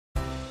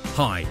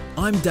Hi,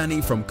 I'm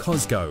Danny from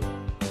Kozco,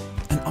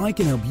 and I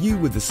can help you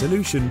with the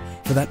solution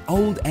for that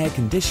old air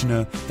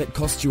conditioner that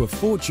costs you a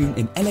fortune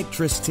in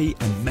electricity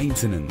and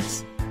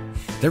maintenance.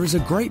 There is a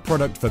great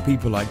product for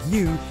people like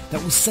you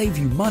that will save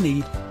you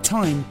money,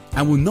 time,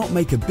 and will not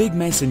make a big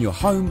mess in your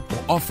home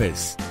or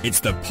office. It's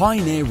the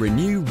Pioneer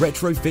Renew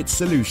Retrofit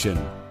solution.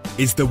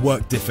 Is the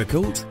work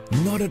difficult?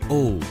 Not at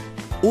all.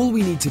 All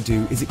we need to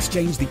do is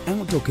exchange the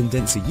outdoor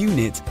condenser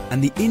unit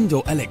and the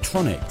indoor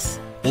electronics.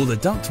 All the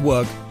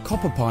ductwork,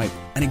 copper pipe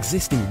and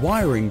existing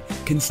wiring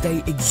can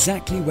stay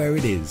exactly where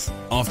it is.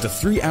 After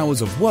 3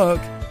 hours of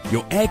work,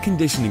 your air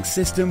conditioning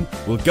system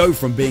will go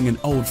from being an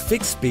old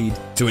fixed speed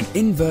to an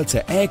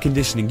inverter air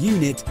conditioning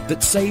unit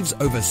that saves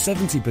over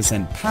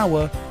 70%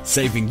 power,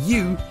 saving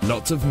you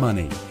lots of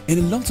money. In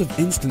a lot of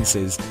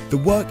instances, the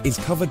work is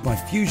covered by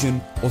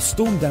fusion or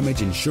storm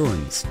damage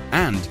insurance.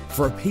 And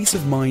for a peace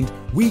of mind,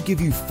 we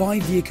give you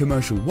 5-year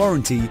commercial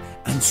warranty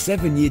and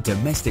 7-year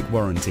domestic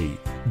warranty.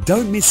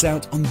 Don't miss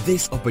out on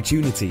this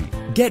opportunity.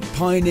 Get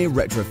Pioneer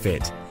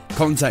Retrofit.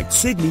 Contact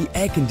Sydney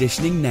Air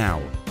Conditioning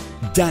now.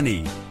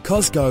 Danny,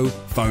 Kozco,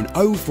 phone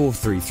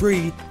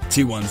 0433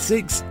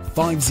 216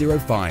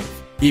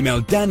 505.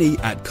 Email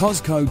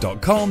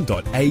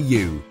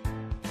danny@kozco.com.au.